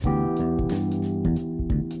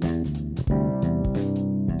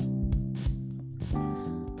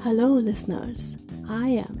Hello, listeners. I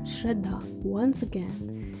am Shraddha once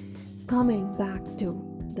again coming back to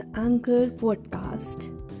the Anchor podcast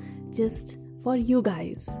just for you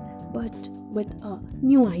guys, but with a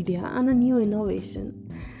new idea and a new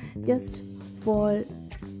innovation, just for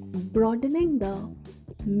broadening the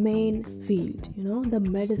main field, the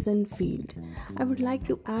medicine field. I would like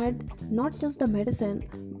to add not just the medicine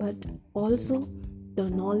but also the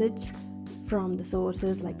knowledge from the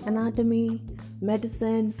sources like anatomy,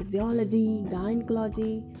 medicine, physiology,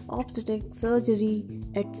 gynecology, obstetrics, surgery,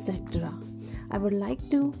 etc. I would like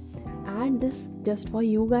to add this just for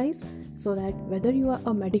you guys so that whether you are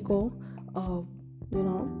a medico,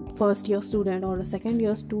 first year student or a second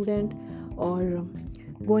year student, or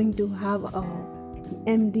going to have a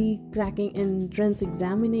MD cracking entrance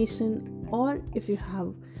examination, or if you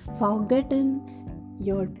have forgotten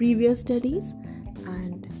your previous studies,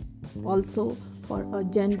 and also for a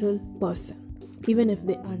general person, even if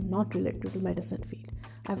they are not related to medicine field.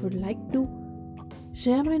 I would like to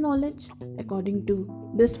share my knowledge according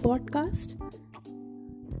to this podcast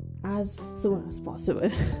as soon as possible.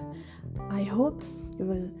 I hope you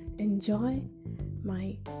will enjoy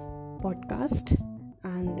my podcast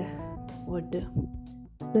and would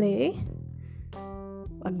play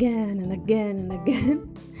again and again and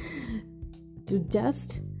again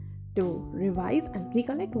to revise and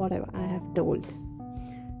recollect whatever I have told.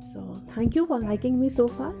 So thank you for liking me so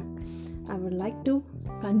far. I would like to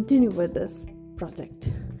continue with this project.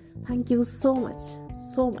 Thank you so much.